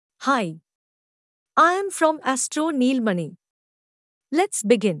Hi, I am from Astro Neelmani. Let's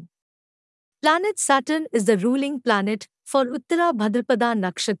begin. Planet Saturn is the ruling planet for Uttara Bhadrapada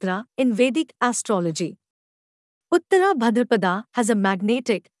Nakshatra in Vedic astrology. Uttara Bhadrapada has a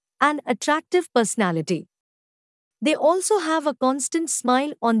magnetic and attractive personality. They also have a constant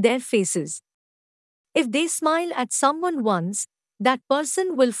smile on their faces. If they smile at someone once, that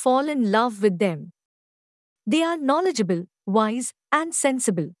person will fall in love with them. They are knowledgeable, wise, and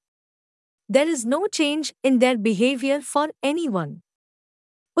sensible. There is no change in their behavior for anyone.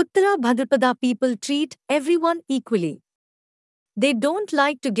 Uttara Bhadrapada people treat everyone equally. They don't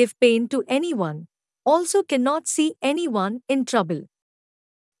like to give pain to anyone, also cannot see anyone in trouble.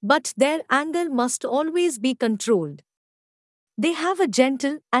 But their anger must always be controlled. They have a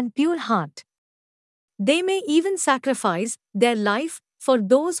gentle and pure heart. They may even sacrifice their life for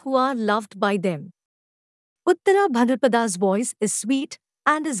those who are loved by them. Uttara Bhadrapada's voice is sweet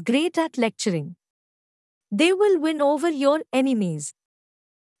and is great at lecturing. They will win over your enemies.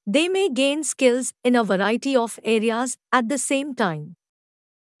 They may gain skills in a variety of areas at the same time.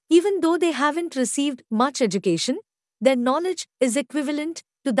 Even though they haven't received much education, their knowledge is equivalent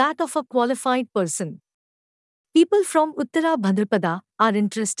to that of a qualified person. People from Uttara Bhadrapada are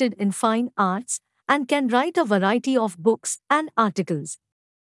interested in fine arts and can write a variety of books and articles.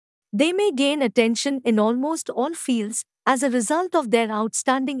 They may gain attention in almost all fields as a result of their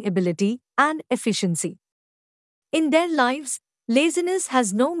outstanding ability and efficiency. In their lives, laziness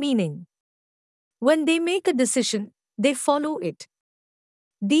has no meaning. When they make a decision, they follow it.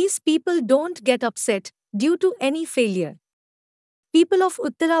 These people don't get upset due to any failure. People of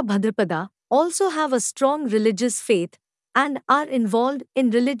Uttara Bhadrapada also have a strong religious faith and are involved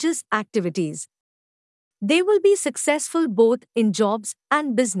in religious activities. They will be successful both in jobs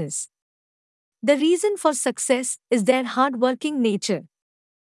and business. The reason for success is their hard-working nature.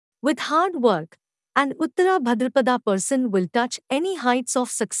 With hard work, an Uttara Bhadrapada person will touch any heights of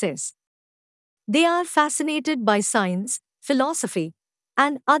success. They are fascinated by science, philosophy,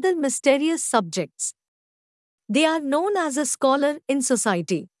 and other mysterious subjects. They are known as a scholar in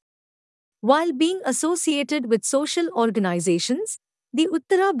society. While being associated with social organizations, the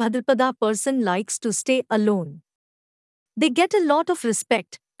Uttara Bhadrapada person likes to stay alone. They get a lot of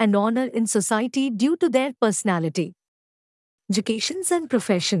respect and honor in society due to their personality. Educations and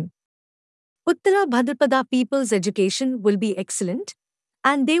profession. Uttara Bhadrapada people's education will be excellent,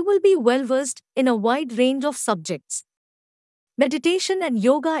 and they will be well versed in a wide range of subjects. Meditation and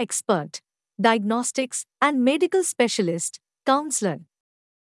yoga expert, diagnostics and medical specialist, counselor,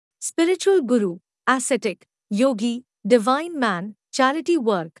 spiritual guru, ascetic, yogi, divine man, charity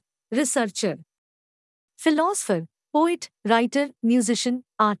work, researcher, philosopher, poet, writer, musician,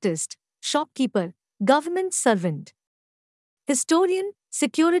 artist, shopkeeper, government servant, historian,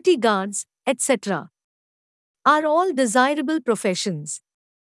 security guards, etc. are all desirable professions.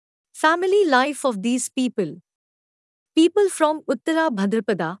 Family life of these people. People from Uttara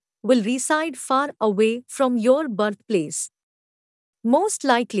Bhadrapada will reside far away from your birthplace. Most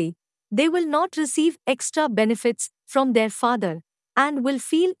likely, they will not receive extra benefits from their father and will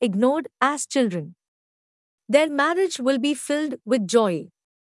feel ignored as children. Their marriage will be filled with joy.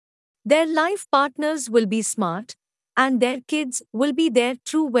 Their life partners will be smart, and their kids will be their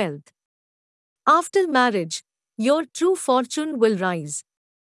true wealth. After marriage, your true fortune will rise.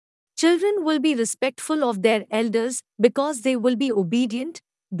 Children will be respectful of their elders because they will be obedient,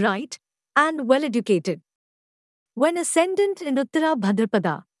 bright, and well educated. When ascendant in Uttara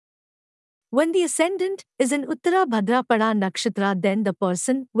Bhadrapada. When the ascendant is in Uttara Bhadrapada Nakshatra, then the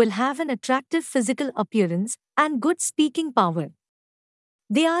person will have an attractive physical appearance and good speaking power.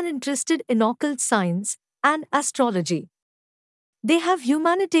 They are interested in occult science and astrology. They have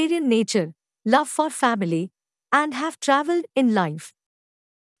humanitarian nature, love for family, and have traveled in life.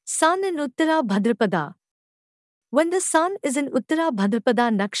 Sun in Uttara Bhadrapada. When the sun is in Uttara Bhadrapada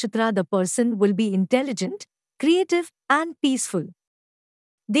Nakshatra, the person will be intelligent, creative, and peaceful.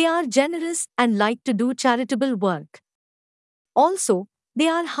 They are generous and like to do charitable work. Also, they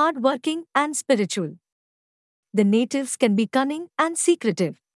are hardworking and spiritual. The natives can be cunning and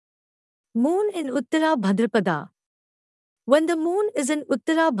secretive. Moon in Uttara Bhadrapada. When the moon is in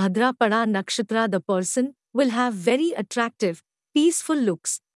Uttara Bhadrapada Nakshatra, the person will have very attractive, peaceful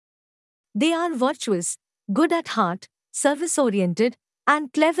looks. They are virtuous, good at heart, service-oriented,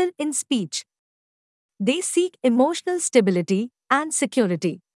 and clever in speech. They seek emotional stability and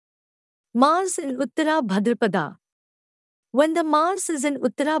security. Mars in Uttara Bhadrapada. When the Mars is in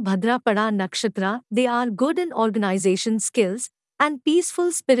Uttara Bhadrapada Nakshatra, they are good in organization skills and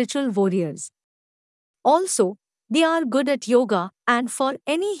peaceful spiritual warriors. Also, They are good at yoga and for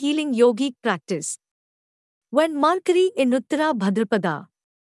any healing yogic practice. When Mercury in Uttara Bhadrapada,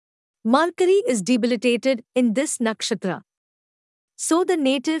 Mercury is debilitated in this nakshatra. So the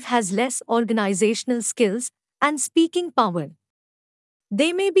native has less organizational skills and speaking power.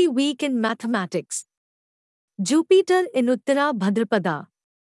 They may be weak in mathematics. Jupiter in Uttara Bhadrapada.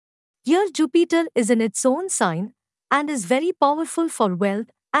 Here Jupiter is in its own sign and is very powerful for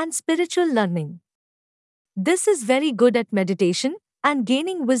wealth and spiritual learning. This is very good at meditation and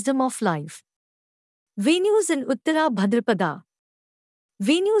gaining wisdom of life. Venus in Uttara Bhadrapada.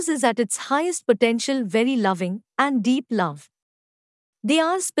 Venus is at its highest potential, very loving and deep love. They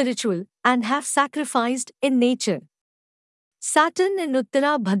are spiritual and have sacrificed in nature. Saturn in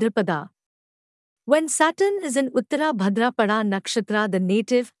Uttara Bhadrapada. When Saturn is in Uttara Bhadrapada Nakshatra, the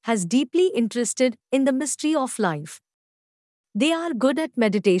native has deeply interested in the mystery of life. They are good at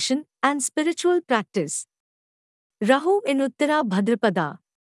meditation and spiritual practice. Rahu in Uttara Bhadrapada.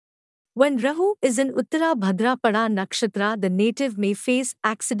 When Rahu is in Uttara Bhadrapada Nakshatra, the native may face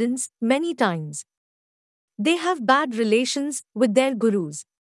accidents many times. They have bad relations with their gurus.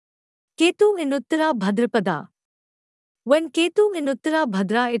 Ketu in Uttara Bhadrapada. When Ketu in Uttara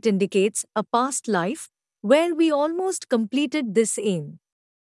Bhadra, it indicates a past life where we almost completed this aim.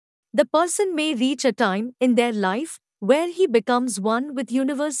 The person may reach a time in their life where he becomes one with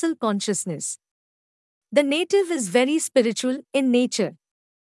universal consciousness. The native is very spiritual in nature.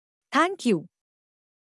 Thank you.